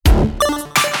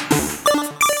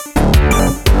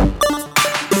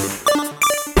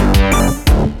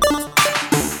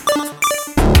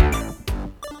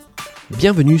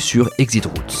Bienvenue sur Exit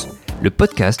Routes, le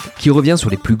podcast qui revient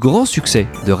sur les plus grands succès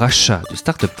de rachat de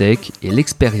start-up tech et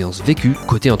l'expérience vécue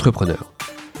côté entrepreneur.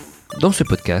 Dans ce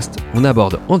podcast, on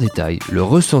aborde en détail le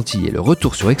ressenti et le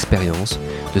retour sur expérience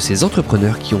de ces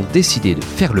entrepreneurs qui ont décidé de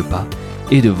faire le pas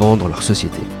et de vendre leur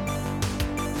société.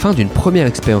 Fin d'une première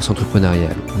expérience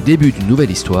entrepreneuriale ou début d'une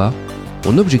nouvelle histoire,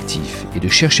 mon objectif est de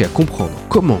chercher à comprendre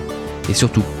comment et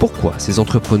surtout pourquoi ces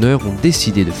entrepreneurs ont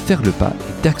décidé de faire le pas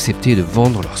et d'accepter de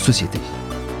vendre leur société.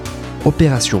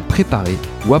 Opération préparée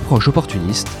ou approche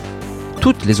opportuniste,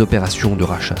 toutes les opérations de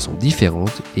rachat sont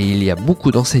différentes et il y a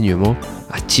beaucoup d'enseignements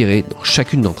à tirer dans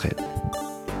chacune d'entre elles.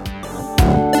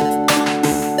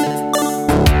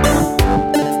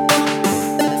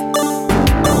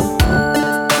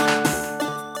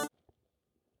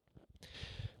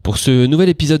 Pour ce nouvel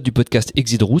épisode du podcast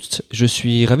Exit Routes, je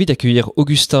suis ravi d'accueillir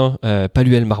Augustin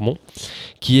Paluel-Marmont,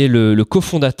 qui est le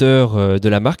cofondateur de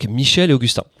la marque Michel et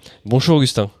Augustin. Bonjour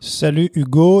Augustin. Salut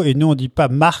Hugo, et nous on dit pas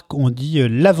marque, on dit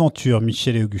l'aventure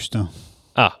Michel et Augustin.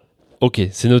 Ah, ok,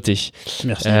 c'est noté.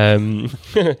 Merci.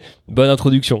 Bonne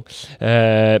introduction.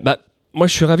 Moi,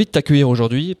 je suis ravi de t'accueillir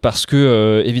aujourd'hui parce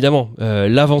que, évidemment,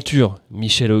 l'aventure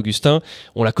Michel et Augustin,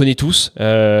 on la connaît tous.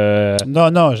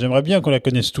 Non, j'aimerais bien qu'on la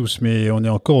connaisse tous, mais on est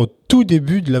encore au tout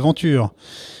début de l'aventure.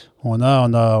 On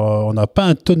n'a pas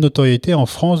un taux de notoriété en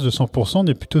France de 100%, on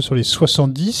est plutôt sur les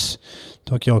 70%.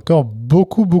 Donc, il y a encore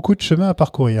beaucoup de chemin à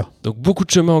parcourir. Donc, beaucoup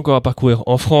de chemin encore à parcourir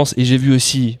en France et j'ai vu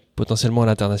aussi potentiellement à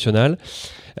l'international.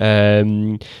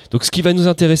 Donc, ce qui va nous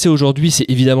intéresser aujourd'hui, c'est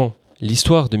évidemment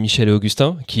l'histoire de Michel et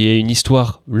Augustin, qui est une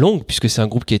histoire longue, puisque c'est un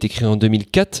groupe qui a été créé en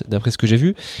 2004, d'après ce que j'ai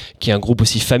vu, qui est un groupe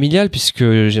aussi familial, puisque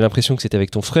j'ai l'impression que c'était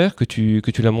avec ton frère que tu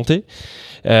l'as monté.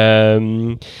 Et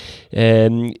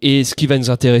ce qui va nous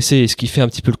intéresser, et ce qui fait un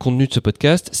petit peu le contenu de ce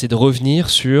podcast, c'est de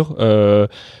revenir sur le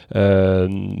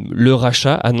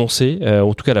rachat annoncé,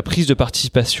 en tout cas la prise de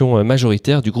participation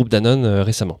majoritaire du groupe Danone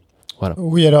récemment. Voilà.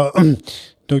 Oui, alors,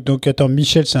 donc attends,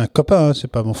 Michel, c'est un copain, c'est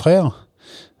pas mon frère.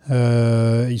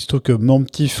 Il se trouve que mon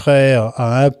petit frère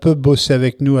a un peu bossé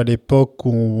avec nous à l'époque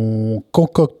où on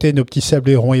concoctait nos petits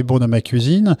sablés ronds et bons dans ma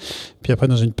cuisine, puis après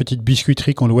dans une petite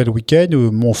biscuiterie qu'on louait le week-end, où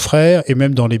mon frère, et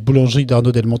même dans les boulangeries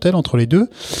d'Arnaud Delmontel, entre les deux.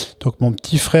 Donc mon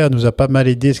petit frère nous a pas mal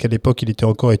aidé, parce qu'à l'époque il était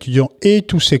encore étudiant, et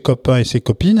tous ses copains et ses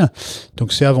copines.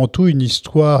 Donc c'est avant tout une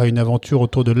histoire et une aventure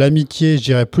autour de l'amitié, je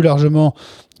dirais plus largement,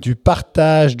 du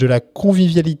partage, de la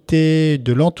convivialité,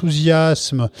 de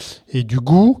l'enthousiasme et du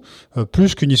goût,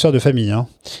 plus qu'une histoire de famille. Hein.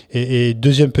 Et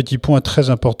deuxième petit point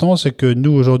très important, c'est que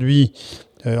nous aujourd'hui,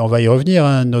 on va y revenir,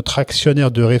 hein, notre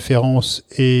actionnaire de référence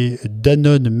est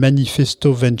Danone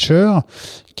Manifesto Venture,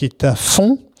 qui est un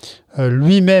fonds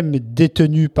lui-même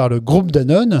détenu par le groupe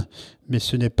Danone, mais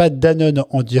ce n'est pas Danone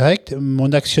en direct,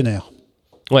 mon actionnaire.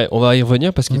 Ouais, on va y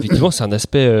revenir parce qu'effectivement, c'est un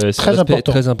aspect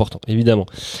très important, évidemment.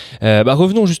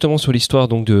 Revenons justement sur l'histoire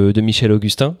donc de Michel et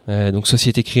Augustin, donc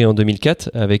société créée en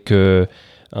 2004 avec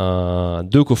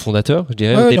deux cofondateurs, je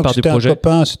dirais, au départ du projet.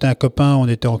 C'était un copain, on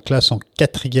était en classe en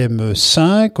 4e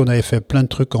 5, on avait fait plein de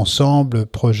trucs ensemble,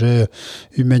 projets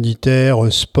humanitaires,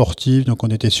 sportifs, donc on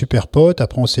était super potes.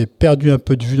 Après, on s'est perdu un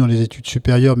peu de vue dans les études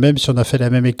supérieures, même si on a fait la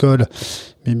même école.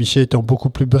 Mais Michel étant beaucoup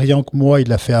plus brillant que moi, il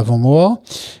l'a fait avant moi.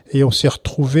 Et on s'est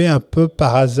retrouvés un peu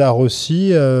par hasard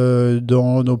aussi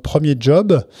dans nos premiers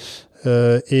jobs.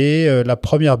 La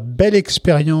première belle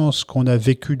expérience qu'on a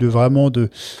vécue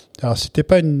alors c'était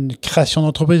pas une création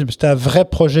d'entreprise, mais c'était un vrai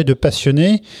projet de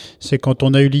passionné. C'est quand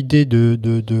on a eu l'idée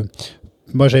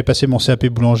moi j'avais passé mon CAP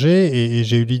boulanger et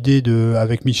j'ai eu l'idée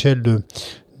avec Michel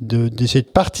d'essayer de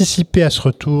participer à ce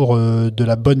retour de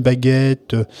la bonne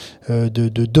baguette,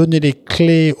 de donner les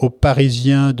clés aux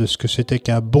Parisiens de ce que c'était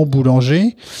qu'un bon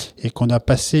boulanger, et qu'on a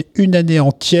passé une année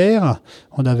entière,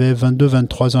 on avait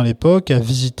 22-23 ans à l'époque, à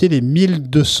visiter les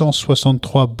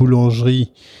 1263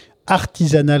 boulangeries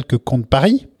artisanales que compte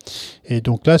Paris. Et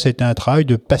donc là, ça a été un travail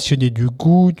de passionné du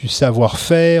goût, du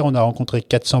savoir-faire. On a rencontré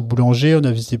 400 boulangers, on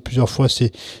a visité plusieurs fois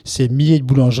ces milliers de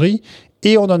boulangeries.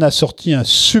 Et on en a sorti un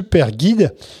super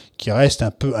guide, qui reste un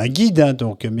peu un guide, hein,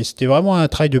 mais c'était vraiment un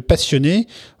travail de passionné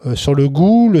sur le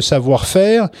goût, le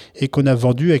savoir-faire, et qu'on a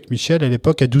vendu avec Michel à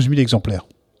l'époque à 12 000 exemplaires.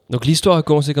 Donc l'histoire a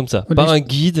commencé comme ça, par un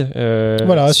guide.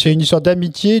 Voilà, c'est une histoire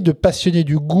d'amitié, de passionné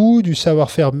du goût, du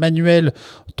savoir-faire manuel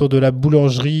autour de la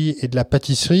boulangerie et de la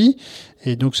pâtisserie.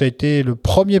 Et donc ça a été le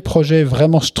premier projet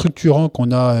vraiment structurant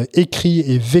qu'on a écrit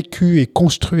et vécu et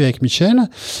construit avec Michel.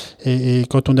 Et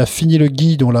quand on a fini le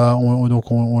guide, il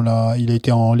a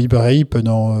été en librairie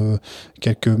pendant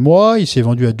quelques mois. Il s'est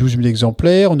vendu à 12 000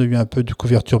 exemplaires. On a eu un peu de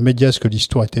couverture média, parce que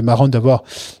l'histoire était marrante d'avoir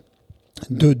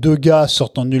deux gars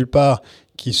sortant de nulle part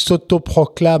qui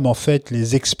s'autoproclament en fait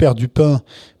les experts du pain,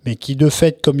 mais qui de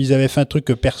fait, comme ils avaient fait un truc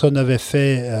que personne n'avait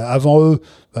fait avant eux,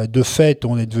 de fait,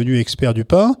 on est devenu expert du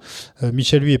pain.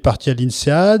 Michel, lui, est parti à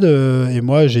l'INSEAD et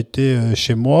moi, j'étais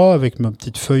chez moi avec ma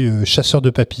petite feuille chasseur de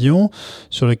papillons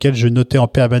sur laquelle je notais en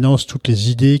permanence toutes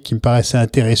les idées qui me paraissaient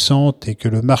intéressantes et que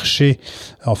le marché,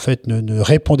 en fait, ne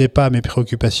répondait pas à mes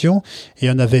préoccupations. Et il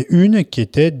y en avait une qui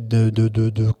était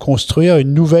de construire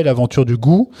une nouvelle aventure du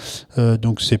goût.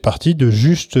 Donc, c'est parti de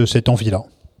juste cette envie-là.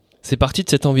 C'est parti de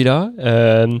cette envie-là.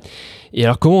 Et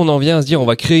alors, comment on en vient à se dire on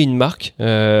va créer une marque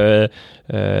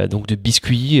donc de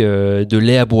biscuits, de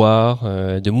lait à boire,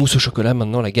 de mousse au chocolat.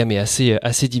 Maintenant, la gamme est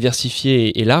assez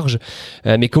diversifiée et large.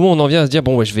 Mais comment on en vient à se dire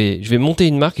bon, je vais monter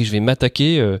une marque et je vais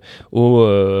m'attaquer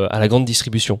à la grande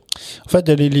distribution. En fait,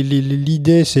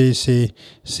 l'idée,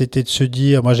 c'était de se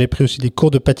dire. Moi, j'ai pris aussi des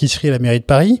cours de pâtisserie à la mairie de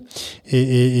Paris,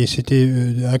 et c'était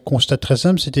un constat très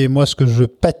simple. C'était moi, ce que je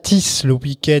pâtisse le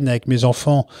week-end avec mes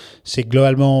enfants, c'est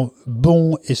globalement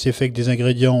bon et c'est fait avec des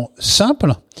ingrédients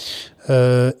simples.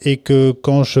 Et que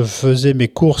quand je faisais mes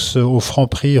courses au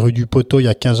Franprix rue du Poteau il y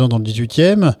a 15 ans dans le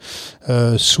 18e,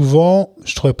 souvent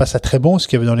je trouvais pas ça très bon ce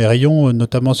qu'il y avait dans les rayons,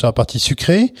 notamment sur la partie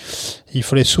sucrée. Il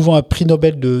fallait souvent un prix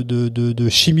Nobel de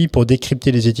chimie pour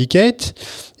décrypter les étiquettes.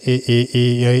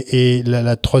 Et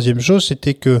la troisième chose,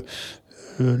 c'était que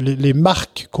les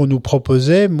marques qu'on nous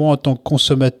proposait, moi en tant que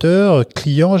consommateur,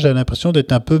 client, j'avais l'impression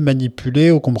d'être un peu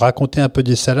manipulé ou qu'on me racontait un peu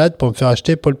des salades pour me faire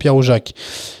acheter Paul, Pierre ou Jacques.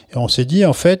 Et on s'est dit,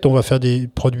 en fait, on va faire des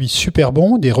produits super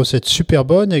bons, des recettes super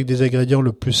bonnes avec des ingrédients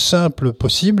le plus simples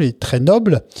possible et très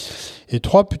nobles. Et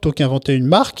 3, plutôt qu'inventer une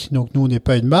marque, donc nous on n'est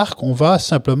pas une marque, on va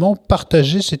simplement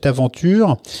partager cette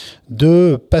aventure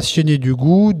de passionnés du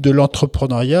goût, de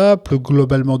l'entrepreneuriat, plus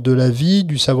globalement de la vie,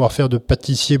 du savoir-faire de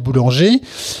pâtissier boulanger.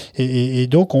 Et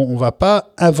donc on va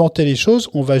pas inventer les choses,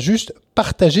 on va juste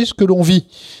partager ce que l'on vit.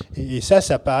 Et ça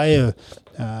paraît...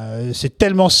 c'est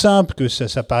tellement simple que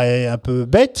ça paraît un peu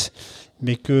bête,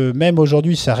 mais que même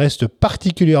aujourd'hui, ça reste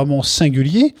particulièrement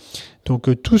singulier.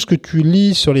 Donc tout ce que tu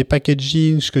lis sur les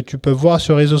packagings, ce que tu peux voir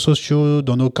sur les réseaux sociaux,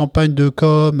 dans nos campagnes de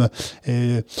com,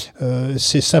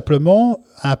 c'est simplement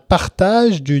un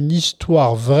partage d'une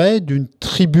histoire vraie, d'une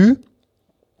tribu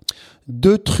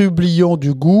de trublions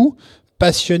du goût,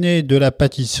 passionnés de la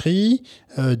pâtisserie,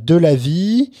 de la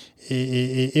vie,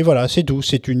 et voilà, c'est tout.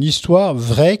 C'est une histoire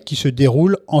vraie qui se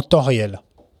déroule en temps réel.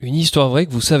 Une histoire vraie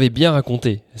que vous savez bien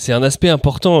raconter. C'est un aspect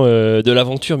important de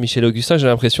l'aventure, Michel Augustin, j'ai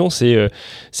l'impression, c'est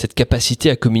cette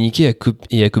capacité à communiquer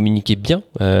et à communiquer bien,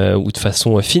 ou de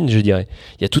façon fine, je dirais.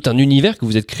 Il y a tout un univers que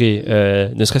vous êtes créé,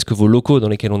 ne serait-ce que vos locaux dans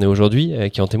lesquels on est aujourd'hui,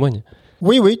 qui en témoignent.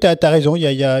 Oui, t'as raison. Il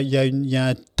y a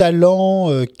un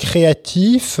talent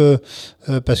créatif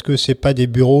parce que c'est pas des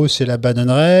bureaux, c'est la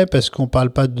bananeraie, parce qu'on parle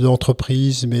pas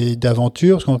d'entreprise mais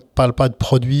d'aventure, parce qu'on parle pas de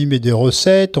produits mais des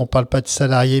recettes, on parle pas de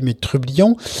salariés mais de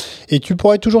trublions. Et tu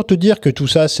pourrais toujours te dire que tout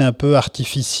ça c'est un peu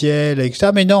artificiel, etc.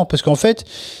 Mais non, parce qu'en fait,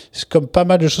 c'est comme pas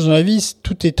mal de choses dans la vie,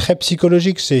 tout est très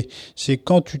psychologique. C'est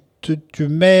quand tu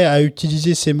mets à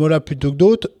utiliser ces mots-là plutôt que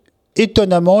d'autres,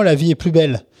 étonnamment, la vie est plus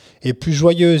belle. Et plus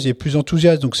joyeuse et plus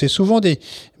enthousiaste. Donc c'est souvent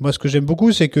moi ce que j'aime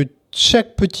beaucoup, c'est que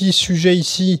chaque petit sujet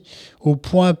ici, au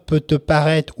point peut te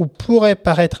paraître ou pourrait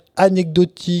paraître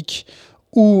anecdotique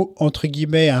ou entre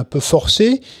guillemets un peu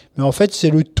forcé, mais en fait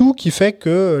c'est le tout qui fait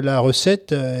que la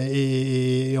recette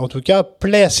est en tout cas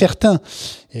plaît à certains.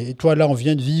 Et toi là on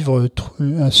vient de vivre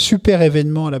un super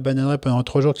événement à la Bananeraie pendant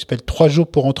 3 jours qui s'appelle 3 jours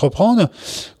pour entreprendre,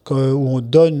 où on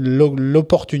donne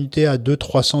l'opportunité à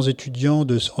 200-300 étudiants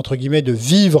entre guillemets de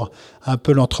vivre un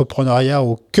peu l'entrepreneuriat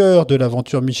au cœur de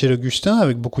l'aventure Michel Augustin,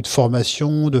 avec beaucoup de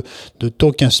formations, de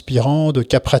talks inspirants, de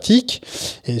cas pratiques.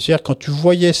 Et c'est-à-dire quand tu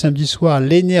voyais samedi soir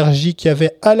l'énergie qu'il y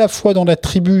avait à la fois dans la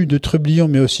tribu de Trublion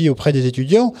mais aussi auprès des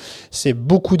étudiants, c'est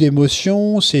beaucoup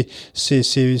d'émotions,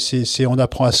 on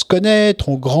apprend à se connaître,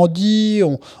 on grandit,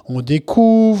 on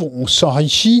découvre, on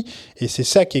s'enrichit, et c'est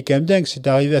ça qui est quand même dingue, c'est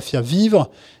d'arriver à faire vivre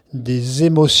des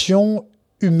émotions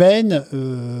humaines,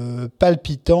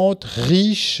 palpitantes,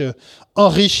 riches,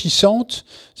 enrichissantes.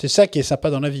 C'est ça qui est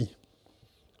sympa dans la vie.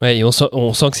 Ouais, et on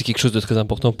sent que c'est quelque chose de très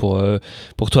important pour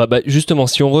toi. Bah, justement,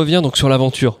 si on revient donc sur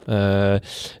l'aventure,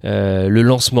 le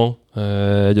lancement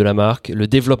de la marque, le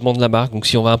développement de la marque. Donc,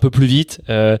 si on va un peu plus vite,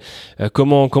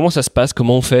 comment ça se passe?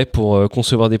 Comment on fait pour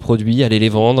concevoir des produits, aller les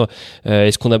vendre?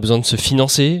 Est-ce qu'on a besoin de se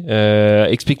financer?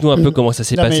 Explique-nous un peu comment ça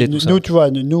s'est passé, tout ça. Nous, tu vois,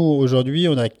 nous aujourd'hui,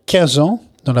 on a 15 ans.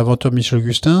 dans l'aventure Michel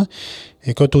Augustin.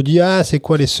 Et quand on dit c'est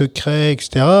quoi les secrets,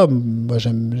 etc. Moi,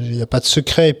 il n'y a pas de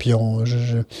secret. Et puis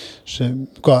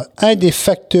un des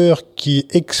facteurs qui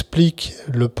explique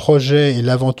le projet et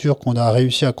l'aventure qu'on a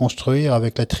réussi à construire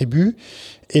avec la tribu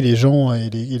et les gens et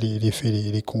les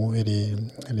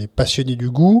passionnés du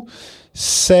goût,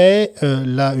 c'est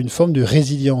là une forme de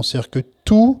résilience. C'est-à-dire que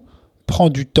tout prend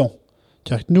du temps.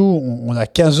 C'est-à-dire que nous, on a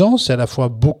 15 ans, c'est à la fois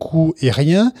beaucoup et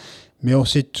rien, mais on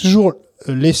s'est toujours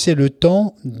laissé le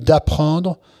temps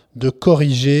d'apprendre, de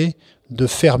corriger, de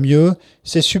faire mieux.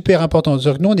 C'est super important.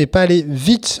 C'est-à-dire que nous, on n'est pas allé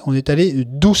vite, on est allé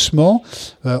doucement.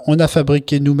 On a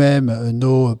fabriqué nous-mêmes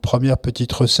nos premières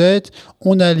petites recettes.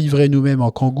 On a livré nous-mêmes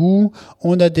en Kangoo.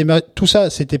 On a démarré. Tout ça,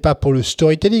 c'était pas pour le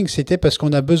storytelling, c'était parce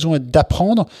qu'on a besoin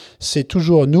d'apprendre. C'est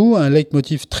toujours, nous, un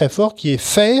leitmotiv très fort qui est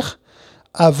faire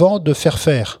avant de faire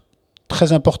faire.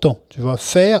 Très important, tu vois,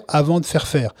 faire avant de faire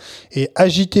faire. Et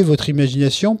agiter votre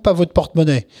imagination, pas votre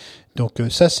porte-monnaie. Donc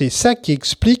ça, c'est ça qui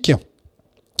explique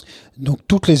donc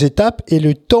toutes les étapes et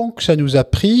le temps que ça nous a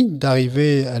pris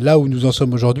d'arriver là où nous en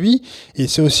sommes aujourd'hui. Et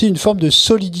c'est aussi une forme de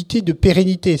solidité, de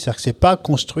pérennité. C'est-à-dire que c'est pas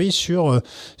construit sur...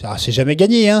 c'est jamais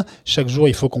gagné, hein. Chaque jour,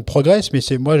 il faut qu'on progresse, mais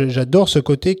moi, j'adore ce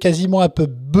côté quasiment un peu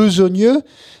besogneux,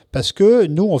 parce que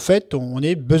nous, en fait, on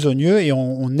est besogneux et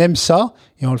on aime ça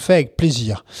et on le fait avec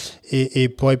plaisir. Et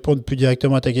pour répondre plus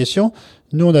directement à ta question,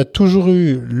 nous, on a toujours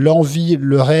eu l'envie,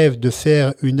 le rêve de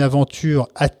faire une aventure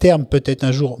à terme, peut-être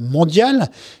un jour mondiale,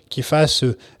 qui fasse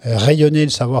rayonner le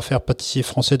savoir-faire pâtissier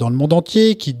français dans le monde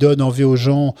entier, qui donne envie aux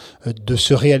gens de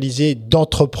se réaliser,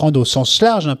 d'entreprendre au sens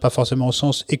large, hein, pas forcément au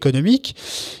sens économique,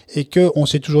 et qu'on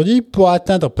s'est toujours dit, pour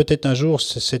atteindre peut-être un jour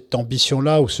cette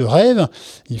ambition-là ou ce rêve,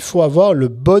 il faut avoir le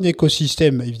bon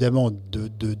écosystème, évidemment,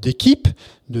 d'équipe,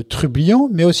 de trublions,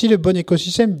 mais aussi le bon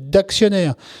écosystème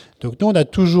d'actionnaires. Donc nous, on a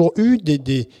toujours eu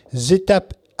des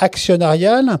étapes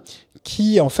actionnariales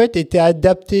qui, en fait, étaient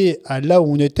adaptées à là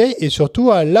où on était et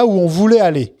surtout à là où on voulait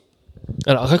aller.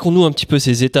 Alors, raconte-nous un petit peu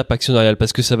ces étapes actionnariales,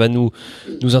 parce que ça va nous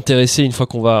intéresser une fois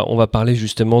qu'on va parler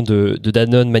justement de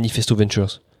Danone Manifesto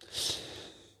Ventures.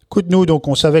 Écoute, nous, donc,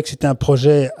 on savait que c'était un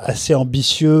projet assez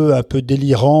ambitieux, un peu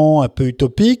délirant, un peu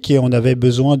utopique, et on avait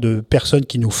besoin de personnes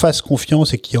qui nous fassent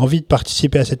confiance et qui aient envie de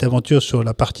participer à cette aventure sur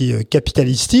la partie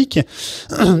capitalistique.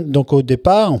 Donc, au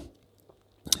départ,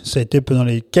 ça a été pendant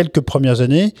les quelques premières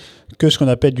années que ce qu'on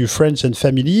appelle du Friends and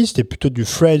Family, c'était plutôt du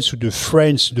Friends ou de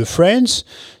Friends de Friends.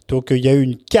 Donc, il y a eu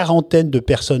une quarantaine de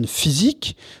personnes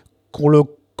physiques qu'on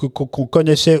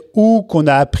connaissait ou qu'on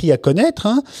a appris à connaître,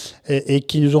 hein, et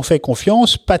qui nous ont fait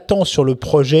confiance, pas tant sur le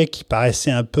projet qui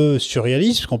paraissait un peu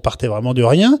surréaliste, parce qu'on partait vraiment de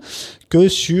rien, que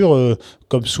sur,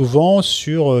 comme souvent,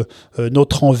 sur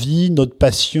notre envie, notre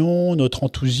passion, notre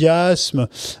enthousiasme,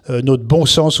 notre bon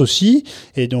sens aussi.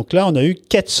 Et donc là, on a eu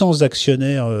 400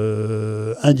 actionnaires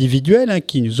individuels, hein,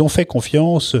 qui nous ont fait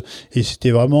confiance, et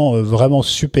c'était vraiment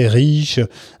super riche.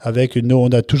 Avec on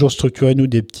a toujours structuré, nous,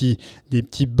 des petits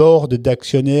boards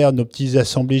d'actionnaires, nos petites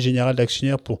assemblées générales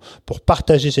d'actionnaires pour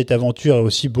partager cette aventure et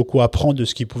aussi beaucoup apprendre de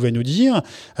ce qu'ils pouvaient nous dire,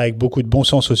 avec beaucoup de bon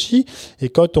sens aussi. Et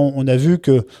quand on a vu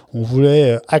que on voulait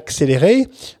accélérer,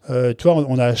 tu vois,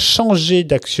 on a changé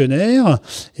d'actionnaire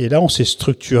et là on s'est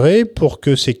structuré pour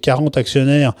que ces 40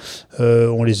 actionnaires,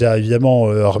 on les a évidemment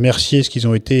remerciés parce qu'ils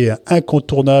ont été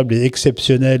incontournables et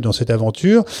exceptionnels dans cette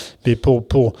aventure, mais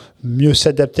pour mieux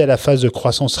s'adapter à la phase de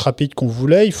croissance rapide qu'on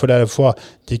voulait, il fallait à la fois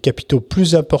des capitaux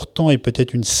plus importants et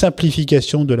peut-être une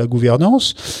simplification de la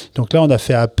gouvernance. Donc là, on a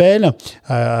fait appel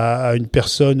à une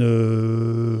personne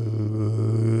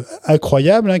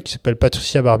incroyable, hein, qui s'appelle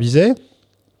Patricia Barbizet,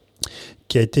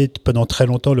 qui a été pendant très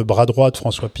longtemps le bras droit de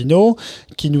François Pinault,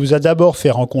 qui nous a d'abord fait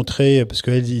rencontrer, parce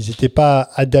qu'ils n'étaient pas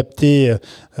adaptés,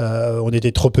 on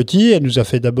était trop petits, elle nous a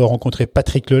fait d'abord rencontrer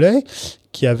Patrick Lelay,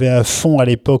 qui avait un fonds à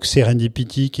l'époque,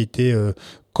 Serendipity, qui était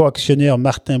coactionnaire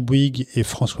Martin Bouygues et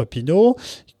François Pinault,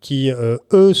 qui,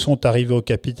 eux, sont arrivés au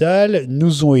capital,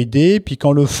 nous ont aidés, puis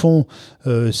quand le fonds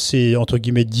s'est, entre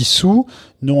guillemets, dissous,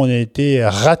 nous, on a été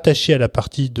rattachés à la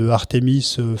partie de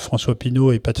Artemis, François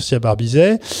Pinault et Patricia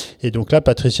Barbizet, et donc là,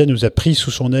 Patricia nous a pris sous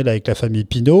son aile avec la famille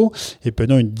Pinault, et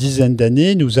pendant une dizaine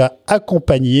d'années, nous a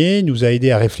accompagnés, nous a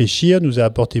aidés à réfléchir, nous a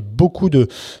apporté beaucoup de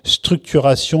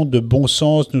structuration, de bon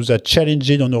sens, nous a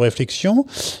challengés dans nos réflexions,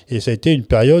 et ça a été une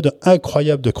période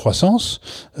incroyable de croissance,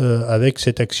 avec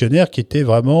cet actionnaire qui était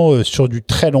vraiment sur du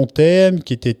très long terme,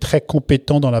 qui était très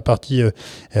compétent dans la partie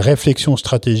réflexion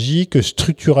stratégique,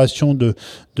 structuration de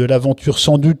l'aventure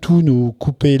sans du tout nous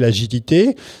couper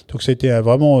l'agilité. Donc c'était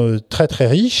vraiment très très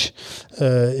riche.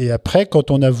 Et après, quand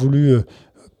on a voulu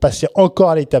passer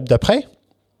encore à l'étape d'après,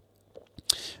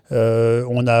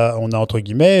 on a entre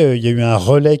guillemets, il y a eu un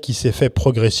relais qui s'est fait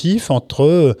progressif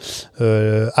entre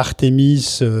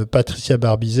Artemis, Patricia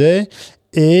Barbizet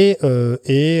et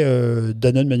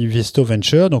Danone Manifesto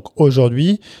Venture. Donc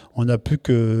aujourd'hui, on n'a plus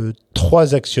que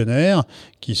 3 actionnaires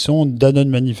qui sont Danone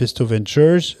Manifesto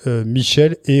Ventures,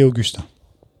 Michel et Augustin.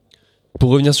 Pour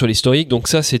revenir sur l'historique, donc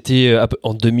ça c'était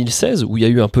en 2016 où il y a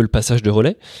eu un peu le passage de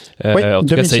relais. Oui, en tout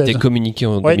 2016. cas, ça a été communiqué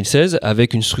en 2016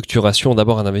 avec une structuration,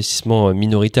 d'abord un investissement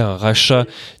minoritaire, un rachat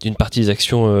d'une partie des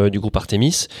actions du groupe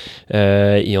Artemis,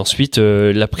 et ensuite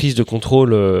la prise de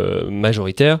contrôle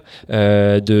majoritaire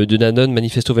de Danone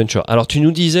Manifesto Venture. Alors tu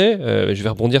nous disais, je vais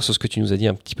rebondir sur ce que tu nous as dit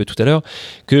un petit peu tout à l'heure,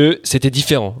 que c'était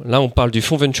différent. Là, on parle du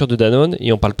fonds venture de Danone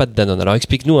et on parle pas de Danone. Alors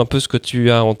explique-nous un peu ce que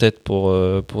tu as en tête pour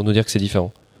nous dire que c'est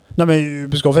différent. Non, mais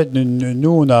parce qu'en fait,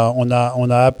 nous, on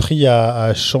a appris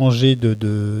à changer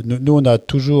nous, on a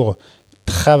toujours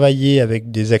travaillé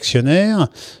avec des actionnaires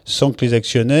sans que les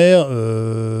actionnaires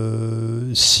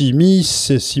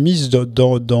s'immiscent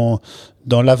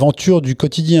dans l'aventure du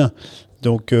quotidien.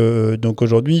 Donc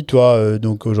aujourd'hui,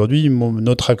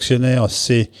 notre actionnaire,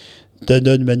 c'est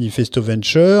Danone Manifesto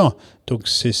Venture. Donc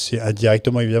c'est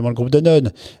indirectement évidemment le groupe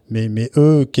Danone, mais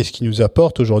eux, qu'est-ce qu'ils nous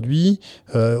apportent aujourd'hui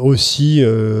aussi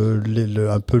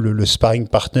un peu le sparring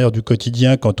partner du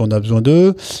quotidien quand on a besoin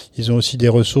d'eux. Ils ont aussi des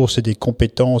ressources et des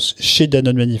compétences chez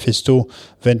Danone Manifesto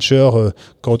Venture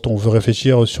quand on veut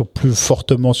réfléchir plus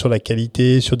fortement sur la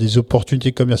qualité, sur des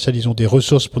opportunités commerciales. Ils ont des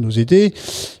ressources pour nous aider.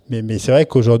 Mais c'est vrai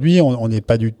qu'aujourd'hui, on n'est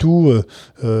pas du tout,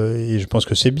 et je pense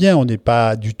que c'est bien, on n'est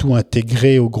pas du tout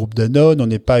intégré au groupe Danone, on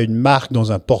n'est pas une marque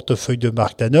dans un portefeuille de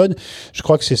marque Danone. Je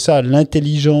crois que c'est ça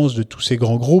l'intelligence de tous ces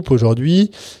grands groupes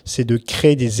aujourd'hui, c'est de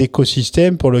créer des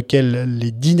écosystèmes pour lesquels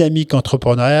les dynamiques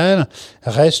entrepreneuriales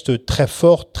restent très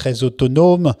fortes, très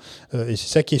autonomes, et c'est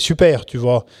ça qui est super, tu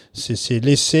vois. C'est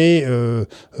laisser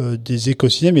des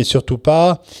écosystèmes et surtout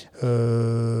pas...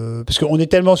 parce qu'on est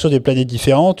tellement sur des planètes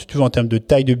différentes, tu vois, en termes de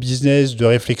taille de business, de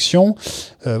réflexion,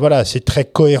 voilà, c'est très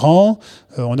cohérent,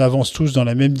 on avance tous dans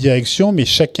la même direction, mais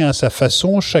chacun à sa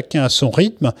façon, chacun à son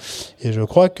rythme, et je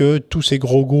crois que tous ces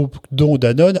gros groupes, dont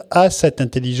Danone, a cette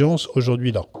intelligence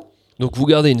aujourd'hui-là. Donc vous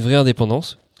gardez une vraie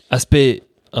indépendance, aspect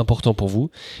important pour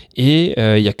vous, et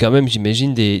il y a quand même,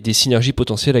 j'imagine, des synergies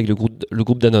potentielles avec le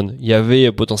groupe Danone. Il y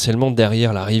avait potentiellement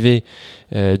derrière l'arrivée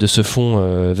de ce fonds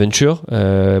venture,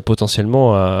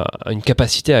 potentiellement une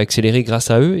capacité à accélérer grâce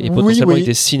à eux, et potentiellement avec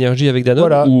des synergies avec Danone.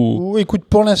 Voilà. Écoute,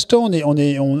 pour l'instant,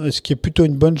 ce qui est plutôt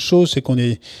une bonne chose, c'est qu'on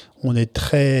est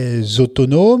très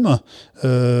autonome.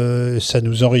 Ça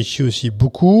nous enrichit aussi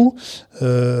beaucoup.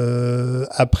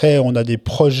 Après, on a des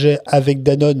projets avec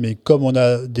Danone, mais comme on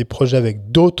a des projets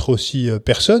avec d'autres aussi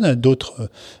personnes, d'autres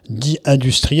dits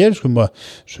industriels, parce que moi,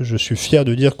 je suis fier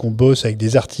de dire qu'on bosse avec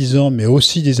des artisans, mais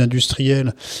aussi des industriels.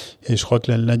 Et je crois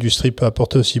que l'industrie peut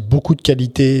apporter aussi beaucoup de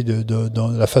qualité dans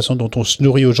la façon dont on se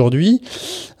nourrit aujourd'hui.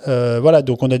 Voilà,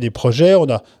 donc on a des projets.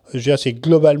 Je veux dire, c'est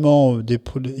globalement,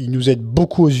 ils nous aident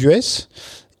beaucoup aux US.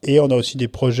 Et on a aussi des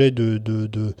projets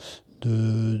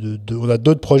on a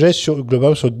d'autres projets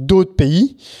globalement sur d'autres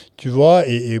pays, tu vois,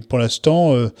 et pour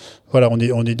l'instant, voilà, on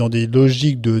est dans des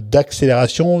logiques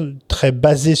d'accélération très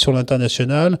basées sur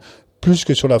l'international, plus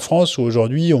que sur la France, où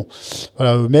aujourd'hui,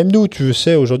 voilà, même nous, tu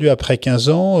sais, aujourd'hui, après 15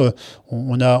 ans,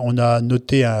 on a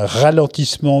noté un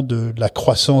ralentissement de la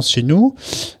croissance chez nous,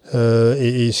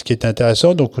 et ce qui est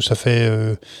intéressant, donc ça fait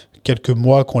quelques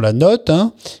mois qu'on la note,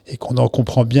 hein, et qu'on en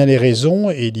comprend bien les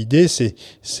raisons, et l'idée c'est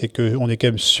qu'on est quand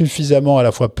même suffisamment à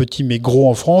la fois petit mais gros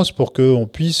en France pour qu'on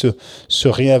puisse se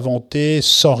réinventer,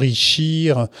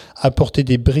 s'enrichir, apporter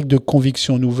des briques de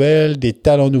conviction nouvelles, des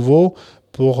talents nouveaux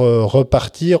pour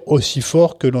repartir aussi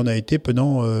fort que l'on a été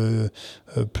pendant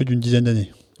plus d'une dizaine d'années.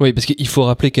 Oui, parce qu'il faut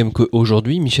rappeler quand même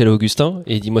qu'aujourd'hui, Michel et Augustin,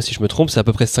 et dis-moi si je me trompe, c'est à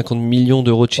peu près 50 millions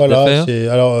d'euros de chiffre d'affaires.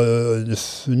 Alors,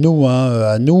 nous,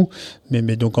 à nous,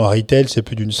 mais donc en retail, c'est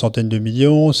plus d'une centaine de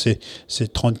millions, c'est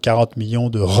 30-40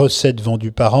 millions de recettes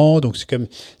vendues par an, donc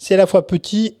c'est à la fois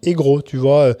petit et gros, tu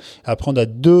vois. Après, on a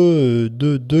deux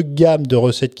gammes de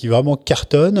recettes qui vraiment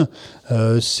cartonnent.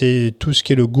 C'est tout ce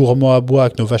qui est le gourmand à boire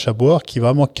avec nos vaches à boire qui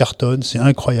vraiment cartonne. C'est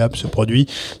incroyable ce produit.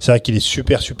 C'est vrai qu'il est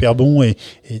super super bon et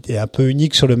un peu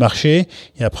unique sur le marché.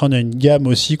 Et après on a une gamme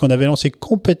aussi qu'on avait lancée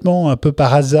complètement un peu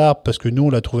par hasard parce que nous on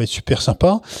l'a trouvé super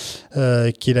sympa,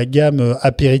 qui est la gamme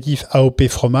apéritif AOP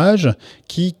fromage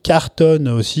qui cartonne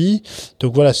aussi.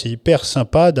 Donc voilà, c'est hyper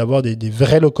sympa d'avoir des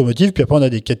vraies locomotives. Puis après on a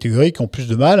des catégories qui ont plus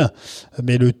de mal,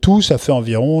 mais le tout ça fait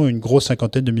environ une grosse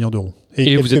cinquantaine de millions d'euros et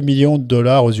quelques millions de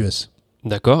dollars aux US.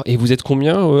 D'accord. Et vous êtes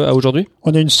combien à aujourd'hui ?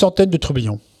 On a une centaine de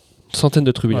trublions.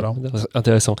 Voilà.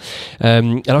 Intéressant.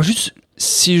 Alors juste,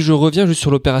 Si je reviens juste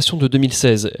sur l'opération de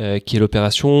 2016, qui est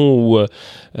l'opération où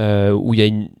il y a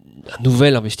un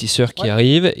nouvel investisseur qui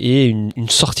arrive et une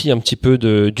sortie un petit peu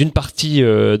d'une partie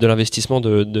de l'investissement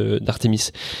d'Artemis.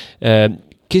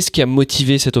 Qu'est-ce qui a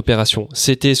motivé cette opération ?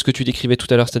 C'était ce que tu décrivais tout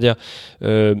à l'heure, c'est-à-dire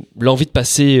l'envie de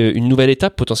passer une nouvelle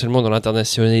étape potentiellement dans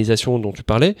l'internationalisation dont tu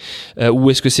parlais,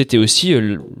 ou est-ce que c'était aussi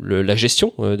la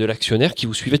gestion de l'actionnaire qui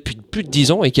vous suivait depuis plus de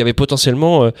 10 ans et qui avait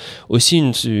potentiellement aussi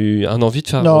un envie de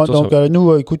faire... Non, donc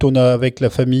nous, écoute, on a avec la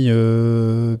famille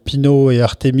Pinault et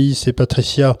Artemis et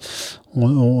Patricia,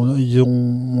 on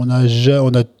a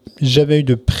jamais eu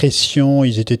de pression,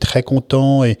 ils étaient très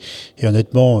contents et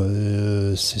honnêtement,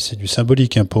 c'est du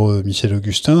symbolique pour Michel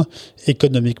Augustin,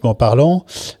 économiquement parlant.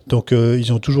 Donc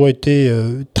ils ont toujours été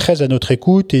très à notre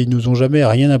écoute et ils nous ont jamais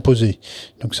rien imposé.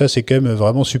 Donc ça, c'est quand même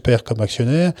vraiment super comme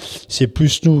actionnaire. C'est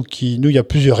plus nous, il y a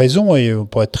plusieurs raisons et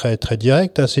pour être très très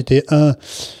direct, c'était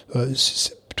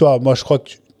toi, moi je crois que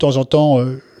de temps en temps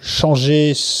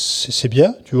changer, c'est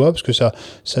bien, tu vois, parce que ça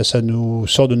nous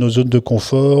sort de nos zones de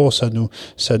confort, ça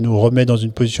nous remet dans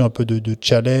une position un peu de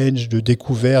challenge, de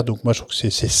découverte. Donc moi, je trouve que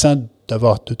c'est sain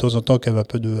d'avoir de temps en temps quand même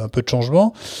un peu de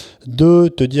changement. De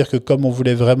te dire que comme on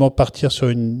voulait vraiment partir sur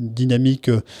une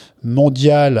dynamique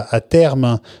mondiale à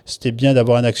terme, c'était bien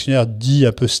d'avoir un actionnaire dit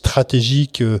un peu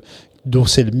stratégique, dont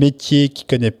c'est le métier, qui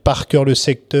connaît par cœur le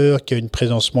secteur, qui a une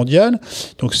présence mondiale.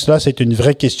 Donc cela, c'est une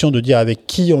vraie question de dire avec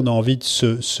qui on a envie de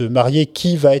se marier,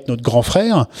 qui va être notre grand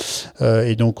frère.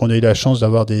 Et donc on a eu la chance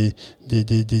d'avoir des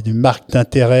marques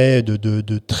d'intérêt,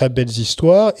 de très belles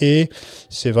histoires. Et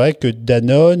c'est vrai que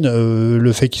Danone,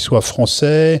 le fait qu'il soit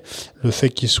français, le fait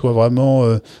qu'il soit vraiment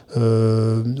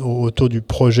autour du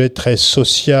projet très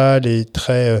social et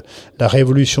très la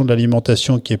révolution de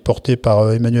l'alimentation qui est portée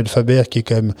par Emmanuel Faber, qui est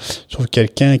quand même, je trouve,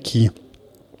 quelqu'un qui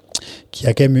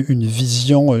a quand même une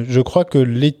vision. Je crois que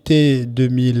l'été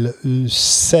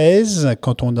 2016,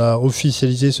 quand on a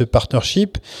officialisé ce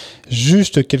partnership,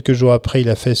 juste quelques jours après, il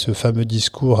a fait ce fameux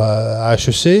discours à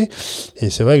HEC.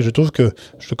 Et c'est vrai que je trouve que,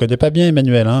 je ne connais pas bien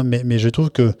Emmanuel, mais je trouve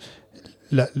que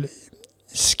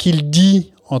ce qu'il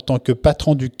dit en tant que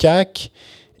patron du CAC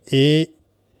est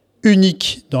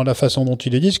unique dans la façon dont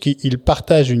il le dit, parce qu'il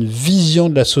partage une vision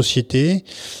de la société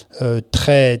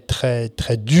très très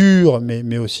très dure,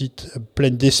 mais aussi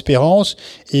pleine d'espérance,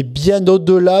 et bien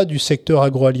au-delà du secteur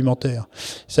agroalimentaire.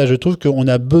 Ça, je trouve qu'on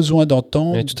a besoin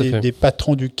d'entendre des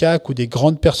patrons du CAC ou des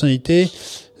grandes personnalités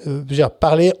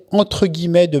parler entre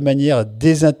guillemets de manière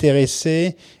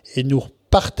désintéressée et nous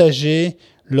partager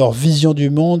leur vision du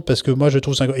monde, parce que moi je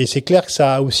trouve ça, et c'est clair que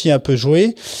ça a aussi un peu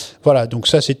joué. Voilà, donc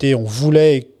ça on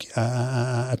voulait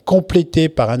compléter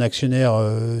par un actionnaire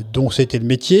dont c'était le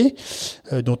métier,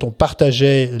 dont on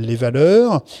partageait les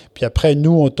valeurs. Puis après,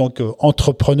 nous, en tant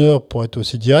qu'entrepreneurs, pour être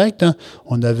aussi direct,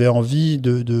 on avait envie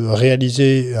de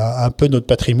réaliser un peu notre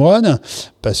patrimoine,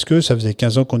 parce que ça faisait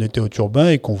 15 ans qu'on était au Turbin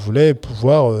et qu'on voulait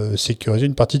pouvoir sécuriser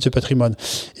une partie de ce patrimoine.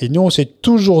 Et nous, on s'est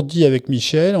toujours dit avec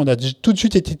Michel, on a tout de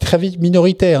suite été très vite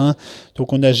minoritaire,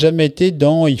 donc on n'a jamais été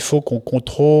dans il faut qu'on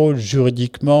contrôle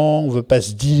juridiquement, on ne veut pas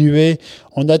se diluer.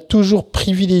 On a toujours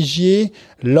privilégié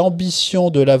l'ambition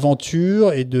de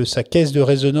l'aventure et de sa caisse de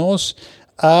résonance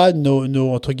à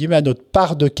entre guillemets, à notre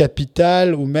part de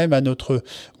capital ou même à notre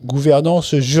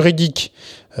gouvernance juridique.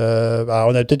 On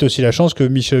a peut-être aussi la chance que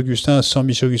Michel Augustin, sans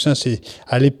Michel Augustin, c'est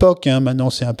à l'époque, maintenant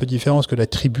c'est un peu différent, parce que la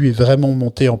tribu est vraiment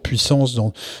montée en puissance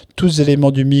dans tous les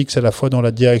éléments du mix, à la fois dans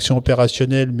la direction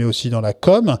opérationnelle, mais aussi dans la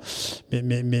com.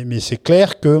 Mais c'est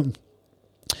clair que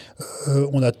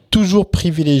on a toujours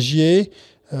privilégié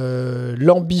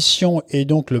l'ambition et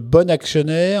donc le bon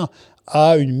actionnaire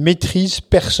à une maîtrise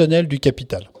personnelle du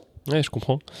capital. Ouais, je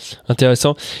comprends.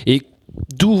 Intéressant. Et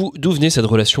d'où venait cette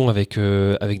relation avec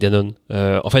Danone ?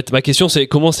 En fait, ma question c'est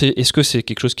est-ce que c'est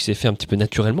quelque chose qui s'est fait un petit peu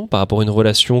naturellement par rapport à une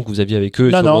relation que vous aviez avec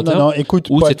eux Non, écoute,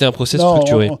 ou c'était un process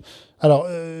structuré ? Alors,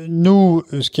 nous,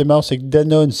 ce qui est marrant, c'est que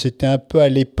Danone, c'était un peu à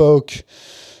l'époque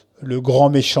le grand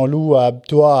méchant loup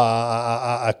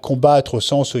à combattre, au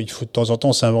sens où il faut de temps en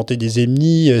temps s'inventer des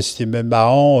ennemis. C'était même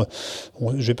marrant. Je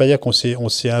ne vais pas dire qu'on s'est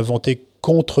inventé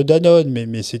contre Danone,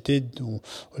 mais c'était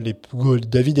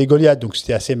David et Goliath, donc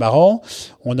c'était assez marrant.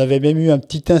 On avait même eu un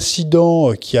petit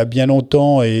incident qui a bien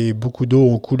longtemps, et beaucoup d'eau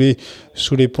ont coulé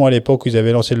sous les ponts à l'époque où ils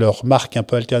avaient lancé leur marque un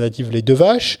peu alternative, les Deux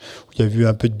Vaches. Il y a eu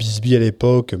un peu de bisbille à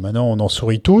l'époque, maintenant on en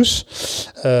sourit tous.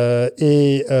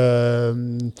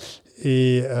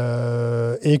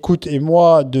 Écoute, et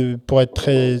moi, pour être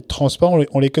très transparent,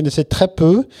 on les connaissait très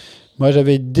peu. Moi,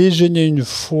 j'avais déjeuné une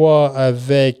fois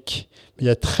avec, il y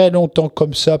a très longtemps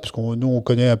comme ça, parce nous on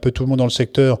connaît un peu tout le monde dans le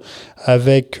secteur,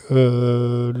 avec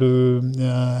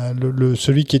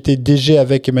celui qui était DG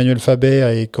avec Emmanuel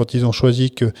Faber, et quand ils ont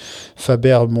choisi que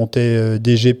Faber montait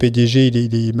DG,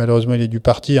 PDG, malheureusement il a dû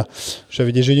partir.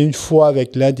 J'avais déjeuné une fois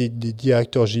avec l'un des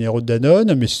directeurs généraux de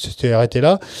Danone, mais c'était arrêté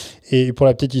là. Et pour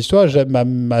la petite histoire,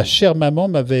 ma chère maman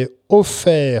m'avait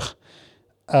offert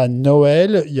à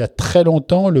Noël, il y a très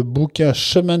longtemps, le bouquin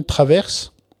Chemin de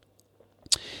traverse,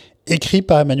 écrit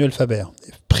par Emmanuel Faber,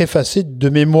 préfacé de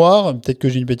mémoire, peut-être que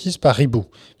j'ai une bêtise, par Ribou.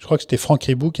 Je crois que c'était Franck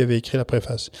Ribou qui avait écrit la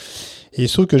préface. Et il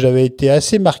se trouve que j'avais été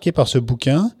assez marqué par ce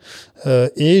bouquin,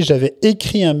 et j'avais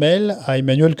écrit un mail à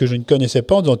Emmanuel que je ne connaissais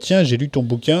pas en disant « Tiens, j'ai lu ton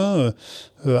bouquin,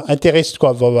 intéresse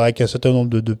quoi », avec un certain nombre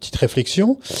de petites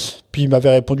réflexions. Puis il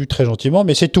m'avait répondu très gentiment «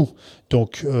 Mais c'est tout ».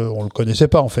 Donc on ne le connaissait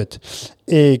pas en fait.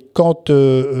 Et quand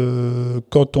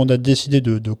on a décidé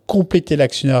de compléter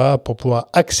l'actionnariat pour pouvoir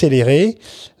accélérer,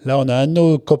 là on a un de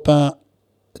nos copains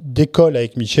d'école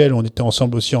avec Michel, on était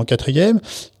ensemble aussi en 4e,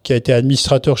 qui a été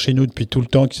administrateur chez nous depuis tout le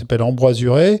temps, qui s'appelle Ambroise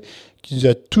Huret, qui nous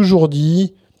a toujours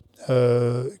dit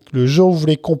le jour où vous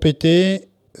voulez compléter,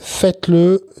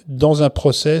 faites-le dans un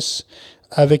process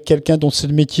avec quelqu'un dont c'est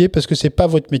le métier, parce que c'est pas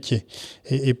votre métier.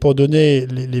 Et pour donner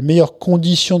les meilleures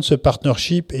conditions de ce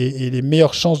partnership et les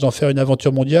meilleures chances d'en faire une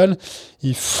aventure mondiale,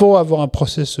 il faut avoir un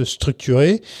process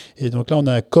structuré. Et donc là, on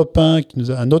a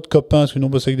un autre copain, parce que nous on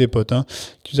bosse avec des potes,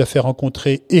 qui nous a fait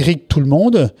rencontrer Eric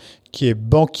Tout-le-Monde, qui est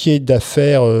banquier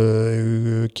d'affaires,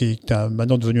 qui est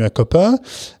maintenant devenu un copain,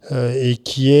 et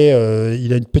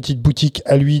il a une petite boutique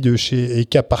à lui de chez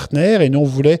Eka Partner, et nous on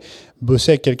voulait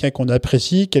bosser avec quelqu'un qu'on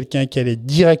apprécie, quelqu'un qui allait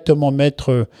directement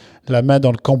mettre la main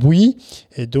dans le cambouis.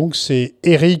 Et donc c'est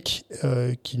Eric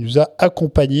qui nous a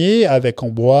accompagnés avec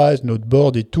Ambroise, notre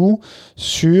board et tout,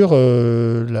 sur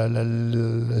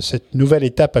cette nouvelle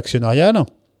étape actionnariale.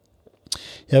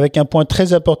 Et avec un point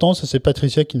très important, ça c'est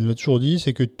Patricia qui nous l'a toujours dit,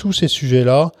 c'est que tous ces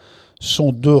sujets-là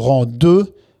sont de rang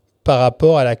 2 par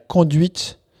rapport à la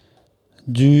conduite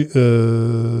du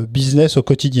business au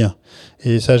quotidien.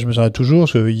 Et ça, je me souviens toujours,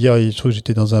 parce que hier, il se trouve que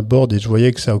j'étais dans un board et je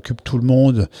voyais que ça occupe tout le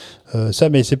monde.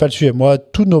 Mais c'est pas le sujet. Moi,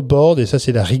 tous nos boards, et ça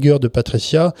c'est la rigueur de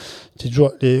Patricia, c'est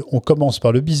toujours, on commence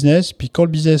par le business, puis quand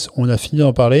le business, on a fini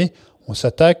d'en parler, on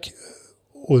s'attaque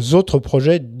aux autres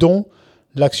projets, dont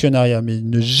l'actionnariat. Mais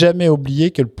ne jamais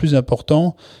oublier que le plus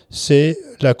important, c'est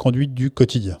la conduite du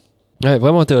quotidien. Ouais,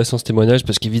 vraiment intéressant ce témoignage,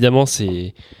 parce qu'évidemment,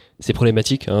 c'est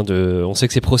problématique. On sait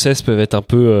que ces process peuvent être un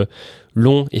peu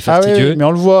longs et fastidieux. Oui, mais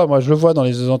on le voit. Moi, je le vois dans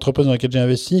les entreprises dans lesquelles j'ai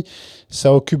investi.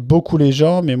 Ça occupe beaucoup les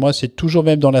gens, mais moi, c'est toujours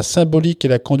même dans la symbolique et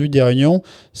la conduite des réunions,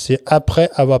 c'est après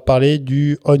avoir parlé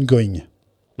du ongoing.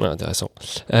 Ouais, intéressant.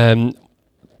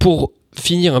 Pour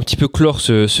finir un petit peu clore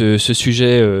ce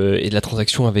sujet et de la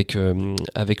transaction avec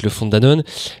le fonds de Danone,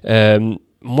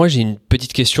 moi, j'ai une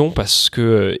petite question parce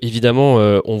que, évidemment,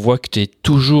 on voit que tu es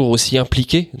toujours aussi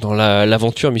impliqué dans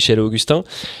l'aventure Michel et Augustin,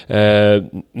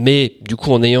 mais du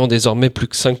coup, en ayant désormais plus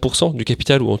que 5% du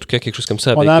capital, ou en tout cas quelque chose comme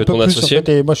ça, avec ton associé. En fait,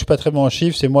 et moi, je suis pas très bon en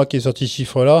chiffres, c'est moi qui ai sorti ce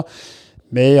chiffre-là,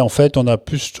 mais en fait, on a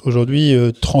plus aujourd'hui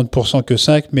 30% que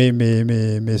 5%,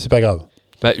 mais c'est pas grave.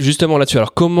 Bah, justement là-dessus,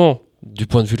 alors comment, du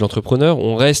point de vue de l'entrepreneur,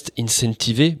 on reste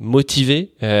incentivé,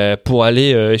 motivé pour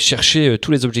aller chercher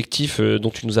tous les objectifs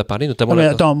dont tu nous as parlé, notamment... Non, mais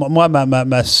attends, moi,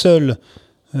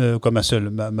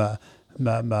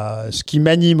 ce qui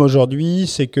m'anime aujourd'hui,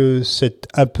 c'est que c'est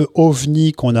un peu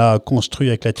ovni qu'on a construit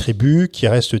avec la tribu, qui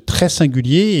reste très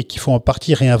singulier et qu'il faut en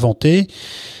partie réinventer,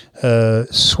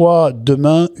 soit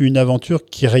demain une aventure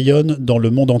qui rayonne dans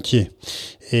le monde entier.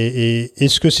 Et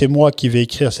est-ce que c'est moi qui vais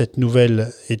écrire cette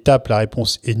nouvelle étape? La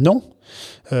réponse est non.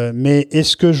 Mais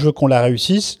est-ce que je veux qu'on la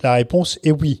réussisse? La réponse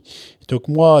est oui. Donc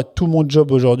moi, tout mon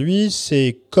job aujourd'hui,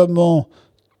 c'est comment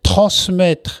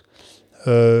transmettre,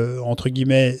 entre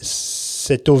guillemets,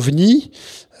 cet ovni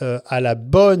à la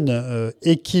bonne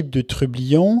équipe de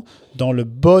Trublion, dans le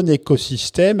bon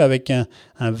écosystème, avec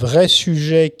un vrai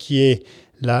sujet qui est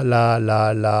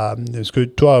parce que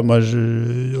toi, moi,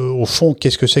 au fond,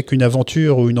 qu'est-ce que c'est qu'une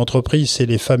aventure ou une entreprise? C'est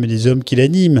les femmes et les hommes qui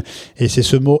l'animent. Et c'est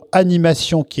ce mot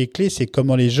animation qui est clé, c'est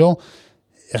comment les gens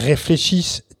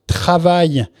réfléchissent,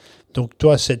 travaillent. Donc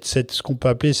toi, ce qu'on peut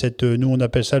appeler nous on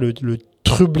appelle ça le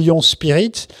Trublion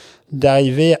Spirit,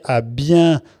 d'arriver à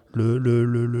bien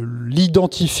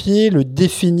l'identifier, le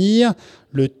définir,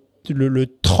 le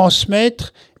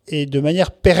transmettre, et de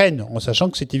manière pérenne, en sachant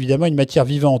que c'est évidemment une matière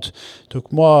vivante.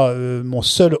 Donc moi, mon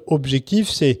seul objectif,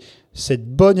 c'est cette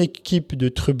bonne équipe de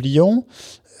Trublion,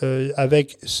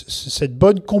 avec cette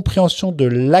bonne compréhension de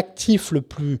l'actif le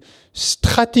plus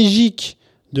stratégique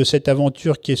de cette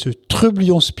aventure qui est ce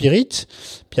Trublion Spirit.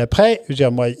 Puis après, je veux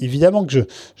dire, moi, évidemment que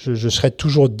je serai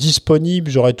toujours disponible,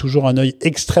 j'aurai toujours un œil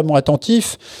extrêmement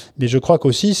attentif, mais je crois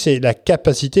qu'aussi c'est la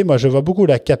capacité, moi je vois beaucoup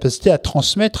la capacité à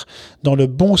transmettre dans le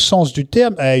bon sens du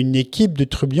terme à une équipe de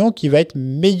Trublion qui va être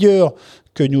meilleure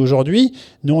que nous aujourd'hui.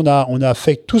 Nous, on a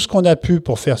fait tout ce qu'on a pu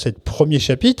pour faire ce premier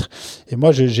chapitre. Et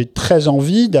moi, j'ai très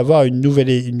envie d'avoir une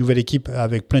nouvelle équipe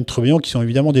avec plein de Trublions qui sont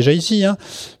évidemment déjà ici,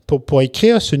 pour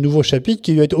écrire ce nouveau chapitre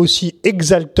qui doit être aussi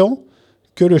exaltant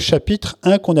que le chapitre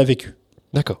 1 qu'on a vécu.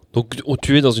 D'accord. Donc,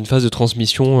 tu es dans une phase de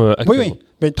transmission actuellement. Oui.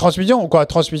 Mais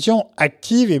transmission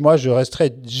active. Et moi, je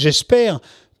resterai, j'espère,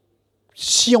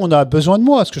 si on a besoin de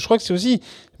moi. Parce que je crois que c'est aussi...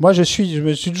 Moi, je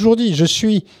me suis toujours dit,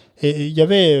 et il y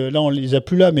avait, là on les a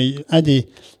plus là, mais un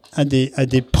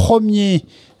des premiers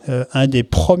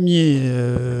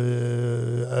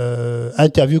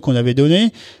interviews qu'on avait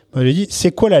donné, moi j'ai dit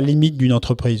c'est quoi la limite d'une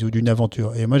entreprise ou d'une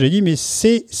aventure? Et moi j'ai dit mais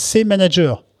c'est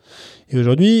manager. Et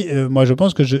aujourd'hui, moi je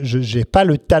pense que je n'ai pas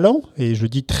le talent, et je le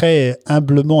dis très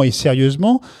humblement et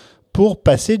sérieusement, pour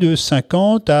passer de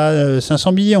 50 à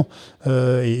 500 millions.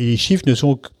 Et les chiffres ne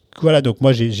sont... Voilà, donc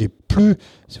moi j'ai plus...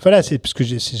 Voilà, c'est parce que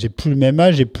j'ai plus le même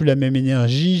âge, j'ai plus la même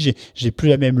énergie, j'ai plus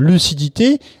la même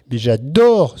lucidité, mais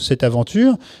j'adore cette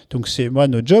aventure. Donc c'est moi,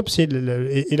 notre job, c'est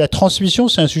et la transmission,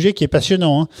 c'est un sujet qui est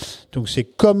passionnant. Donc c'est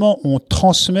comment on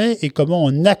transmet et comment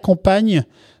on accompagne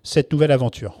cette nouvelle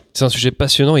aventure. C'est un sujet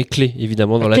passionnant et clé,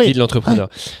 évidemment, dans la vie de l'entrepreneur.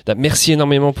 Merci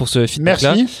énormément pour ce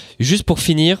feedback-là. Merci. Juste pour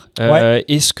finir,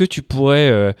 est-ce que tu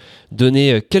pourrais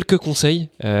donner quelques conseils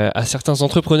à certains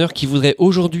entrepreneurs qui voudraient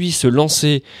aujourd'hui se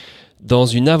lancer dans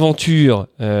une aventure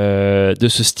de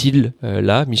ce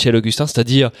style-là, Michel Augustin,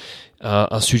 c'est-à-dire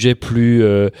un sujet plus,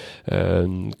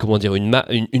 comment dire,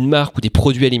 une marque ou des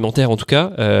produits alimentaires en tout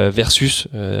cas, versus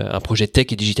un projet tech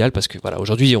et digital, parce que voilà,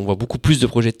 aujourd'hui on voit beaucoup plus de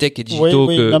projets tech et digitaux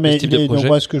que ce type de projet. Donc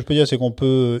moi, ce que je peux dire, c'est qu'on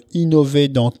peut innover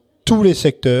dans tous les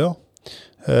secteurs.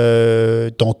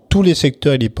 Dans tous les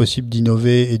secteurs, il est possible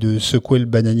d'innover et de secouer le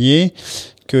bananier.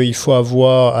 Qu'il faut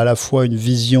avoir à la fois une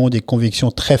vision, des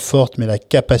convictions très fortes, mais la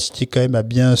capacité quand même à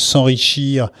bien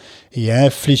s'enrichir et à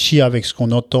infléchir avec ce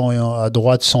qu'on entend à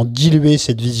droite sans diluer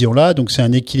cette vision-là. Donc c'est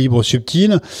un équilibre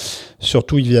subtil,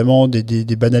 surtout évidemment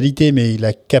des banalités, mais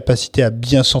la capacité à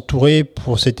bien s'entourer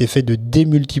pour cet effet de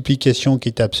démultiplication qui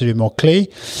est absolument clé.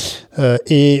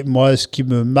 Et moi, ce qui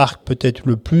me marque peut-être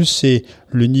le plus, c'est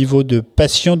le niveau de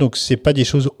passion. Donc c'est pas des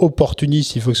choses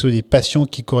opportunistes, il faut que ce soit des passions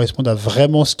qui correspondent à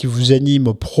vraiment ce qui vous anime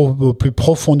au plus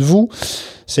profond de vous.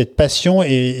 Cette passion,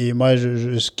 et moi,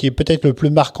 ce qui est peut-être le plus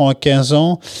marquant à 15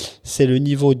 ans, c'est le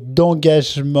niveau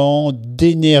d'engagement,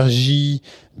 d'énergie,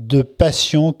 de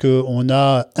passion qu'on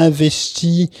a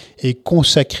investi et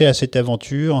consacré à cette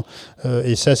aventure.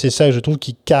 Et ça, c'est ça, je trouve,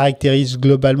 qui caractérise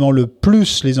globalement le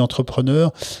plus les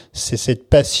entrepreneurs. C'est cette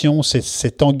passion, c'est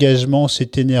cet engagement,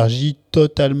 cette énergie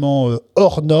totalement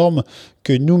hors norme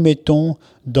que nous mettons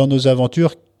dans nos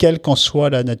aventures, quelle qu'en soit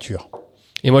la nature.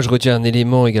 Et moi, je retiens un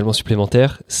élément également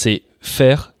supplémentaire, c'est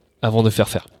faire avant de faire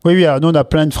faire. Oui, alors nous, on a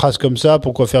plein de phrases comme ça.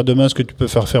 Pourquoi faire demain ce que tu peux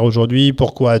faire aujourd'hui?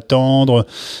 Pourquoi attendre?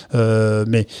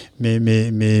 Mais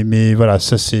voilà,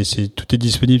 ça, tout est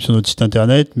disponible sur notre site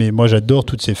internet. Mais moi, j'adore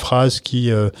toutes ces phrases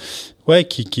qui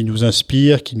nous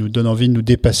inspirent, qui nous donnent envie de nous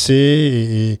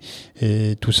dépasser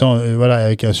et tout ça, voilà,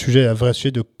 avec un vrai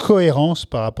sujet de cohérence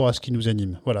par rapport à ce qui nous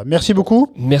anime. Voilà. Merci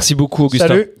beaucoup. Merci beaucoup, Augustin.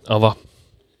 Salut. Au revoir.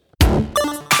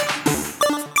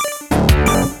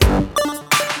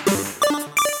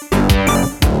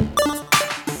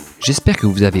 J'espère que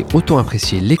vous avez autant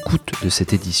apprécié l'écoute de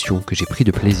cette édition que j'ai pris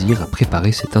de plaisir à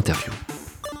préparer cette interview.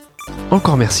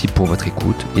 Encore merci pour votre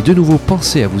écoute et de nouveau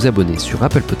pensez à vous abonner sur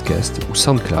Apple Podcast ou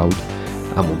SoundCloud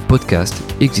à mon podcast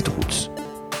Exit Routes.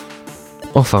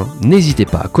 Enfin, n'hésitez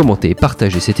pas à commenter et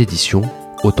partager cette édition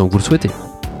autant que vous le souhaitez.